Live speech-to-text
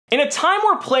In a time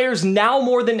where players now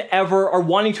more than ever are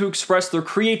wanting to express their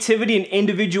creativity and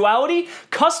individuality,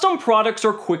 custom products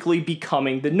are quickly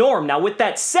becoming the norm. Now with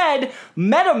that said,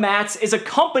 MetaMats is a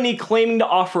company claiming to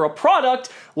offer a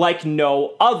product like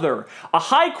no other. A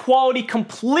high quality,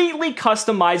 completely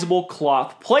customizable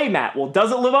cloth playmat. Well,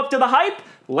 does it live up to the hype?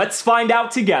 Let's find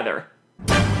out together.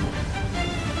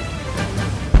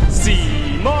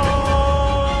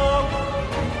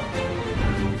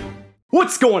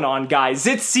 What's going on, guys?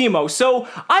 It's Cimo. So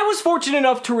I was fortunate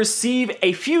enough to receive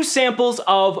a few samples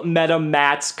of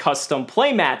MetaMats custom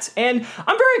playmats, and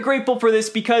I'm very grateful for this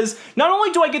because not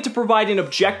only do I get to provide an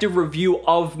objective review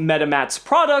of MetaMats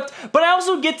product, but I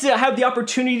also get to have the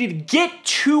opportunity to get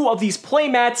 2 of these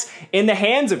playmats in the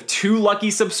hands of 2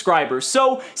 lucky subscribers.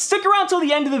 So stick around till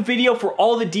the end of the video for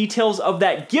all the details of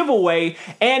that giveaway.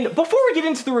 And before we get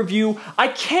into the review, I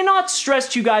cannot stress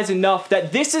to you guys enough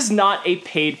that this is not a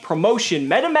paid promotion.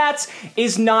 MetaMats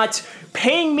is not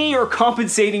paying me or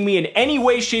compensating me in any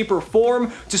way, shape, or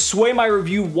form to sway my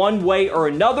review one way or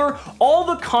another. All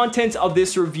the contents of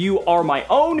this review are my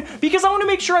own because I want to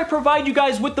make sure I provide you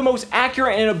guys with the most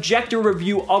accurate and objective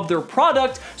review of their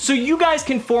product so you guys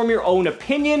can form your own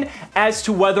opinion as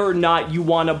to whether or not you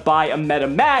want to buy a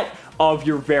MetaMat of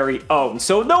your very own.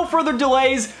 So no further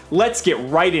delays, let's get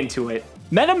right into it.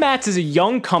 MetaMats is a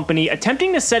young company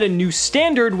attempting to set a new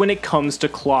standard when it comes to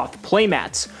cloth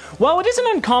playmats. While it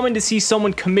isn't uncommon to see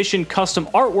someone commission custom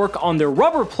artwork on their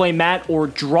rubber playmat or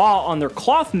draw on their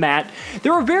cloth mat,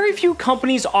 there are very few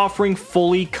companies offering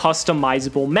fully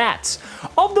customizable mats.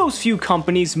 Of those few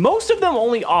companies, most of them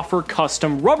only offer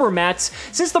custom rubber mats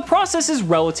since the process is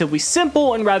relatively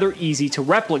simple and rather easy to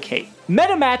replicate.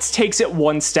 MetaMats takes it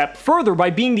one step further by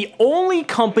being the only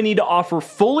company to offer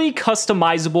fully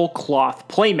customizable cloth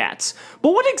playmats.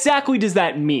 But what exactly does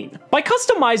that mean? By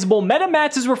customizable,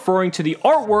 MetaMats is referring to the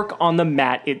artwork on the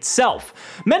mat itself.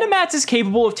 MetaMats is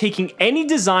capable of taking any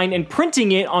design and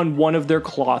printing it on one of their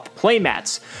cloth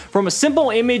playmats. From a simple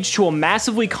image to a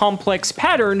massively complex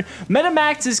pattern,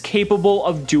 MetaMats is capable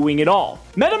of doing it all.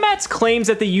 MetaMats claims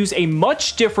that they use a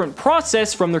much different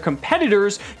process from their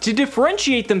competitors to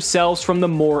differentiate themselves from the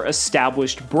more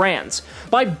established brands.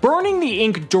 By burning the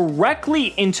ink directly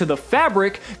into the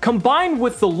fabric, combined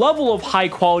with the level of high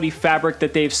quality fabric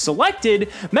that they've selected,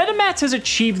 MetaMats has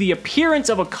achieved the appearance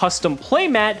of a custom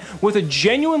playmat with a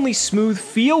genuinely smooth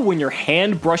feel when your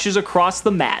hand brushes across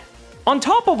the mat. On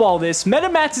top of all this,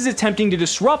 MetaMats is attempting to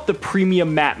disrupt the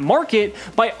premium mat market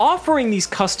by offering these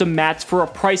custom mats for a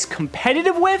price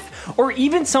competitive with, or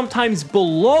even sometimes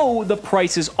below the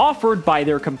prices offered by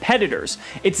their competitors.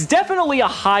 It's definitely a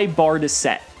high bar to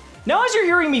set. Now, as you're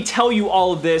hearing me tell you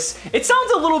all of this, it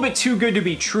sounds a little bit too good to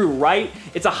be true, right?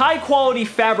 It's a high quality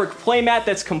fabric playmat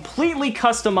that's completely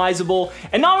customizable,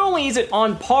 and not only is it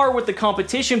on par with the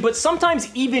competition, but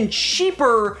sometimes even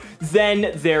cheaper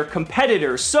than their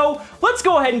competitors. So let's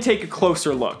go ahead and take a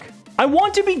closer look. I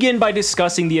want to begin by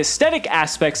discussing the aesthetic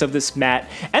aspects of this mat,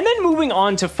 and then moving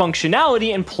on to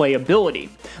functionality and playability.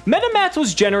 MetaMats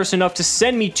was generous enough to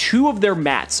send me 2 of their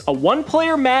mats, a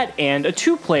 1-player mat and a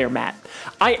 2-player mat.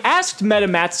 I asked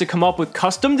MetaMats to come up with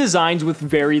custom designs with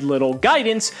very little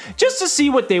guidance, just to see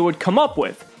what they would come up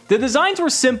with. The designs were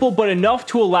simple but enough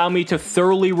to allow me to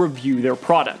thoroughly review their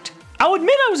product. I'll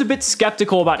admit I was a bit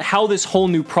skeptical about how this whole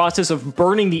new process of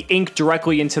burning the ink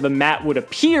directly into the mat would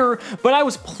appear, but I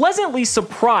was pleasantly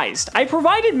surprised. I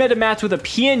provided MetaMats with a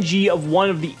PNG of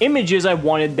one of the images I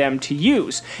wanted them to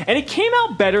use, and it came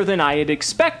out better than I had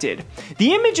expected.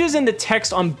 The images and the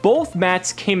text on both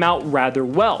mats came out rather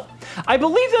well. I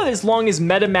believe that as long as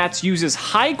MetaMats uses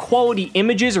high quality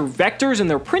images or vectors in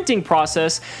their printing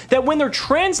process, that when they're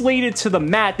translated to the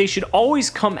mat, they should always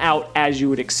come out as you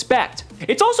would expect.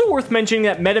 It's also worth mentioning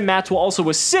that MetaMats will also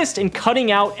assist in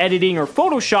cutting out, editing, or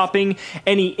photoshopping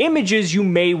any images you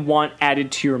may want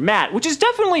added to your mat, which is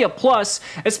definitely a plus,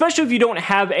 especially if you don't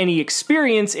have any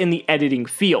experience in the editing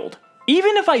field.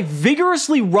 Even if I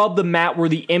vigorously rub the mat where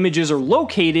the images are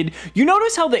located, you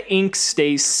notice how the ink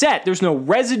stays set. There's no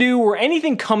residue or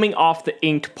anything coming off the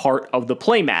inked part of the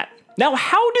playmat. Now,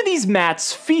 how do these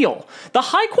mats feel? The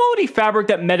high quality fabric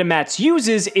that MetaMats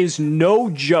uses is no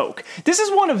joke. This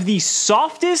is one of the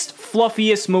softest,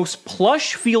 fluffiest, most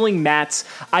plush feeling mats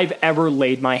I've ever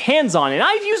laid my hands on, and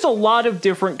I've used a lot of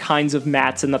different kinds of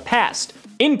mats in the past.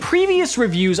 In previous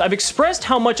reviews, I've expressed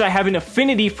how much I have an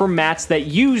affinity for mats that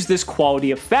use this quality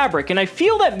of fabric, and I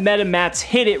feel that MetaMats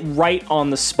hit it right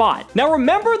on the spot. Now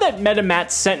remember that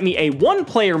MetaMats sent me a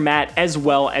 1-player mat as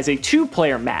well as a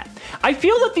 2-player mat. I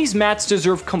feel that these mats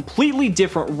deserve completely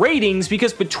different ratings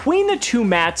because between the two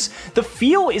mats, the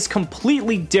feel is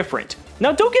completely different.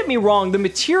 Now don't get me wrong, the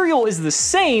material is the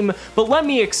same, but let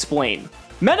me explain.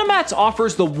 MetaMats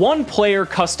offers the 1-player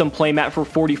custom playmat for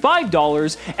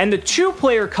 $45 and the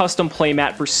 2-player custom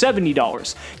playmat for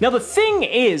 $70. Now the thing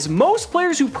is, most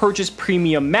players who purchase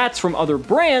premium mats from other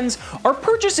brands are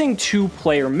purchasing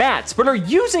 2-player mats, but are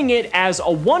using it as a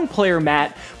 1-player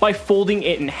mat by folding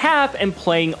it in half and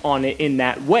playing on it in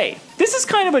that way. This is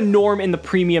kind of a norm in the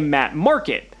premium mat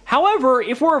market. However,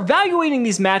 if we're evaluating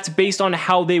these mats based on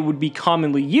how they would be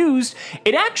commonly used,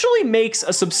 it actually makes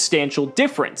a substantial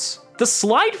difference. The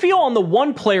slide feel on the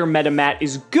 1-player MetaMat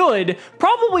is good,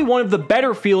 probably one of the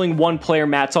better feeling 1-player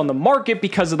mats on the market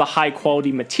because of the high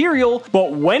quality material,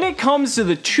 but when it comes to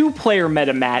the 2-player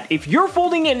MetaMat, if you're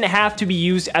folding it in half to be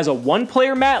used as a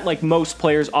 1-player mat like most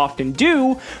players often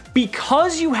do,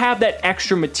 because you have that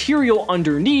extra material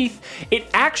underneath, it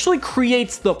actually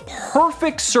creates the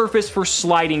perfect surface for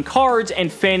sliding cards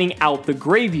and fanning out the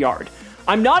graveyard.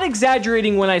 I'm not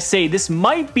exaggerating when I say this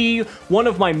might be one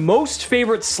of my most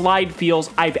favorite slide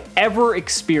feels I've ever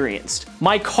experienced.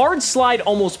 My cards slide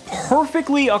almost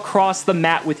perfectly across the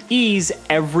mat with ease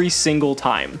every single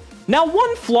time. Now,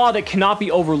 one flaw that cannot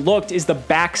be overlooked is the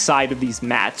back side of these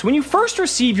mats. When you first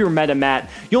receive your MetaMat,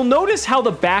 you'll notice how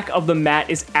the back of the mat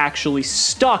is actually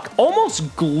stuck,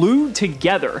 almost glued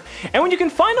together. And when you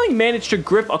can finally manage to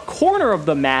grip a corner of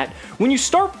the mat, when you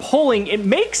start pulling, it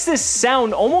makes this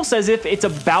sound almost as if it's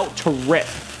about to rip.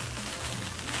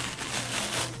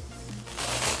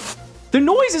 The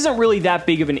noise isn't really that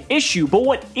big of an issue, but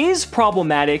what is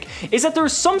problematic is that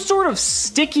there's some sort of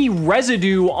sticky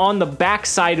residue on the back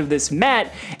side of this mat,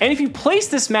 and if you place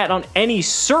this mat on any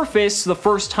surface the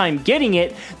first time getting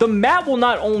it, the mat will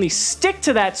not only stick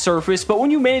to that surface, but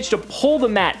when you manage to pull the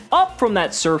mat up from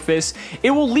that surface,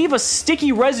 it will leave a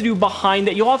sticky residue behind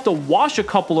that you'll have to wash a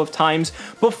couple of times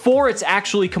before it's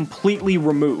actually completely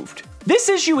removed. This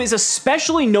issue is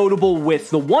especially notable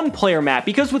with the 1-player mat,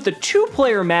 because with the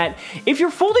 2-player mat, if you're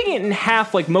folding it in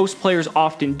half like most players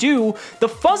often do, the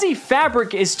fuzzy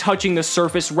fabric is touching the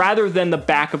surface rather than the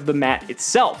back of the mat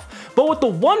itself. But with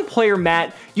the 1-player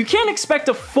mat, you can't expect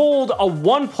to fold a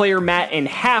 1-player mat in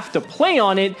half to play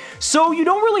on it, so you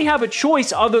don't really have a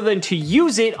choice other than to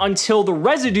use it until the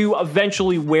residue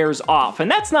eventually wears off,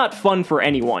 and that's not fun for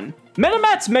anyone.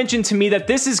 MetaMats mentioned to me that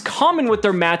this is common with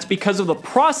their mats because of the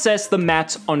process the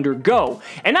mats undergo,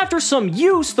 and after some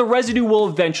use, the residue will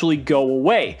eventually go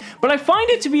away. But I find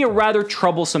it to be a rather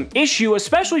troublesome issue,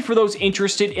 especially for those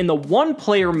interested in the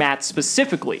 1-player mat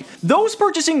specifically. Those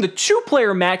purchasing the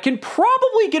 2-player mat can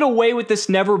probably get away with this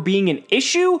never being an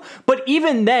issue, but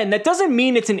even then, that doesn't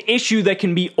mean it's an issue that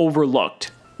can be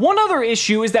overlooked. One other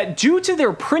issue is that due to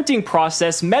their printing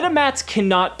process, MetaMats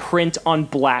cannot print on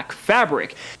black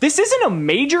fabric. This isn't a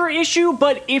major issue,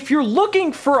 but if you're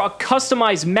looking for a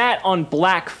customized mat on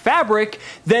black fabric,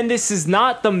 then this is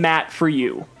not the mat for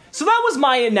you. So that was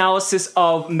my analysis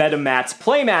of MetaMats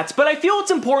Playmats, but I feel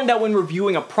it's important that when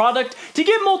reviewing a product to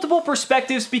get multiple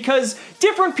perspectives because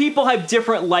different people have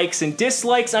different likes and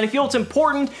dislikes, and I feel it's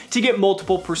important to get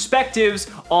multiple perspectives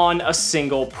on a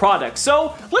single product.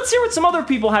 So let's hear what some other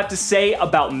people have to say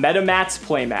about MetaMats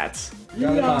Playmats.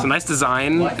 It's a nice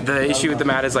design. The issue with the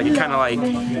mat is like it kind of like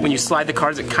when you slide the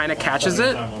cards, it kind of catches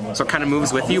it, so it kind of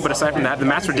moves with you. But aside from that, the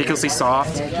mat's ridiculously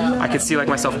soft. I could see like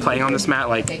myself playing on this mat,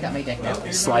 like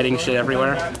sliding shit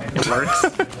everywhere. It works.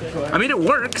 I mean, it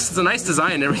works. It's a nice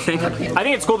design and everything. I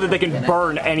think it's cool that they can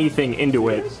burn anything into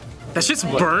it. That shit's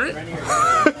burnt.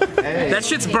 That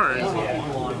shit's burnt.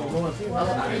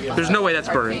 There's no way that's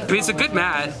burnt. I mean, it's a good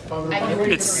mat.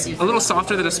 It's a little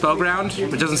softer than a Spellground.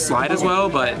 It doesn't slide as well,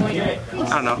 but I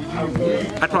don't know.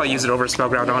 I'd probably use it over a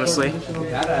Spellground, honestly.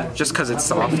 Just because it's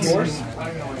soft.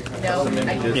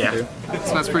 Yeah.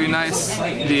 This mat's pretty nice.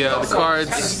 The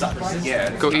cards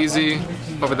go easy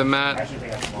over the mat.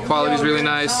 Quality's really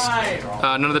nice.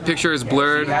 None of the picture is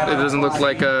blurred. It doesn't look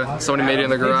like somebody made it in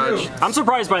their garage. I'm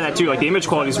surprised by that too. Like the image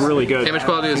quality is really good. The image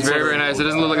quality is very, very nice. It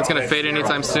doesn't look like it's gonna fade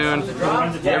anytime soon.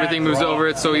 Everything moves over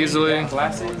it so easily.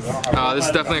 This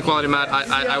is definitely a quality mat.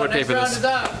 I would pay for this.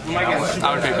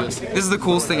 I would pay for this. This is the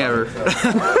coolest thing ever.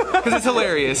 Because it's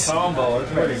hilarious.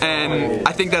 And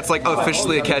I think that's like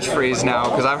officially a catchphrase now,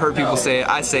 because I've heard people say it.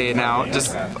 I say it now,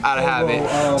 just out of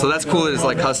habit. So that's cool that it's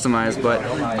like customized, but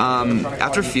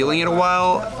after feeling it a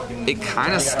while, it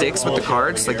kind of sticks with the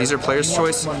cards. Like these are player's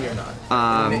choice.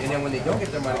 I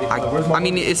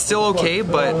mean, it's still okay,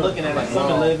 but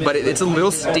it's a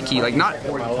little sticky. Like not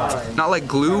like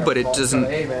glue, but it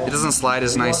doesn't slide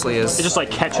as nicely as. It just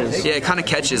like catches. Yeah, it kind of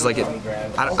catches. Like it.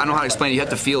 I don't know how to explain it. You have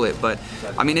to feel it, but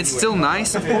I mean, it's still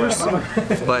nice, of course.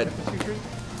 But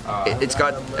it's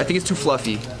got. I think it's too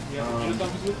fluffy.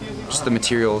 just the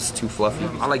material's too fluffy.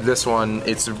 I like this one.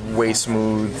 It's way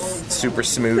smooth, super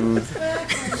smooth,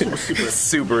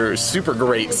 super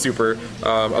great, super.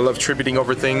 I love tributing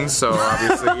over things, so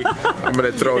obviously I'm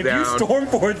gonna throw down. You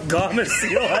Stormforth Gamma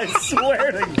Seal, I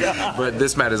swear to God. But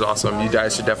this mat is awesome. You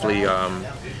guys should definitely,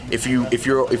 if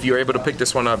you're able to pick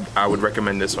this one up, I would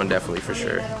recommend this one definitely for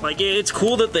sure. Like, it's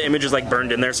cool that the image is like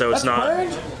burned in there, so it's not.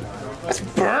 That's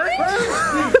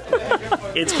burned?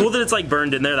 It's cool that it's like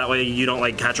burned in there. That way you don't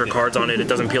like catch your cards on it. It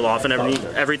doesn't peel off and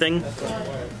everything.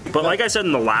 But like I said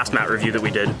in the last mat review that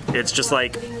we did, it's just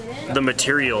like the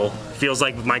material feels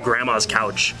like my grandma's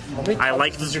couch. I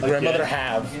like. Does your grandmother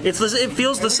have? It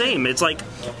feels the same. It's like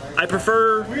I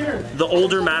prefer the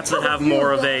older mats that have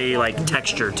more of a like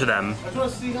texture to them.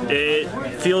 It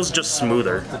feels just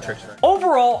smoother.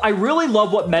 Overall, I really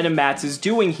love what MetaMats is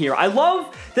doing here. I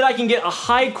love that I can get a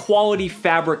high quality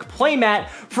fabric playmat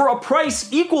for a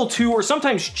price equal to or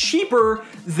sometimes cheaper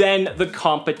than the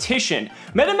competition.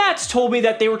 MetaMats told me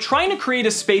that they were trying to create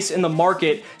a space in the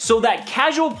market so that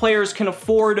casual players can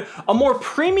afford a more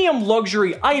premium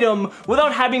luxury item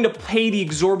without having to pay the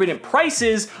exorbitant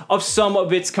prices of some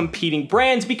of its competing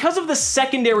brands because of the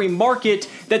secondary market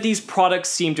that these products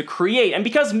seem to create. And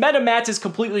because MetaMats is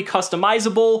completely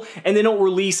customizable and they don't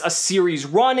release a series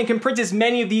run and can print as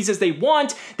many of these as they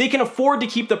want, they can afford to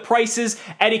keep the prices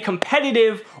at a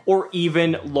competitive or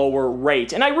even lower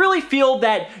rate. And I really feel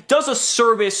that does a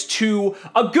service to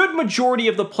a good majority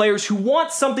of the players who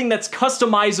want something that's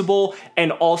customizable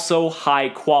and also high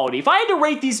quality. If I had to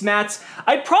rate these mats,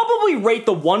 I'd probably rate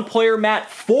the 1-player mat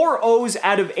 4 O's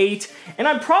out of 8, and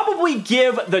I'd probably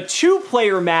give the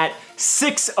 2-player mat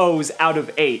 6 O's out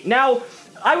of 8. Now,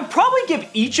 I would probably give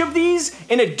each of these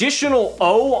an additional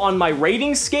O on my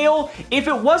rating scale if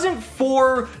it wasn't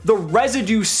for the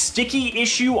residue sticky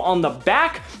issue on the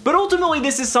back, but ultimately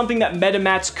this is something that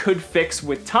MetaMats could fix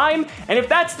with time, and if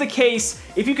that's the case,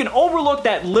 if you can overlook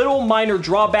that little minor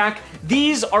drawback,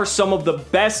 these are some of the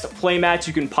best playmats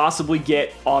you can possibly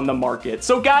get on the market.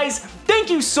 So guys, thank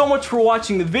you so much for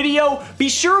watching the video. Be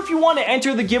sure if you want to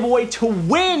enter the giveaway to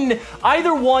win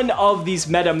either one of these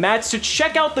MetaMats to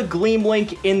check out the Gleam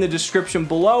link in the description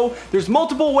below. There's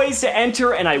multiple ways to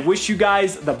enter and I wish you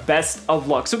guys the best of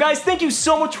luck. So guys, thank you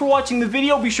so much for watching the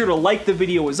video. Be sure to like the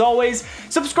video as always.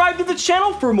 Subscribe to the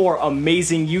channel for more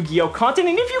amazing Yu-Gi-Oh content.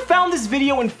 And if you found this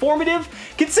video informative,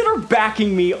 consider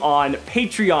backing me on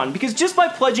Patreon because just by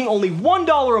pledging only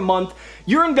 $1 a month,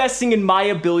 you're investing in my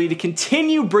ability to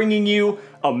continue bringing you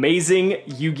amazing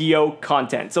Yu-Gi-Oh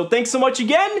content. So thanks so much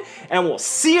again, and we'll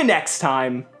see you next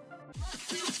time.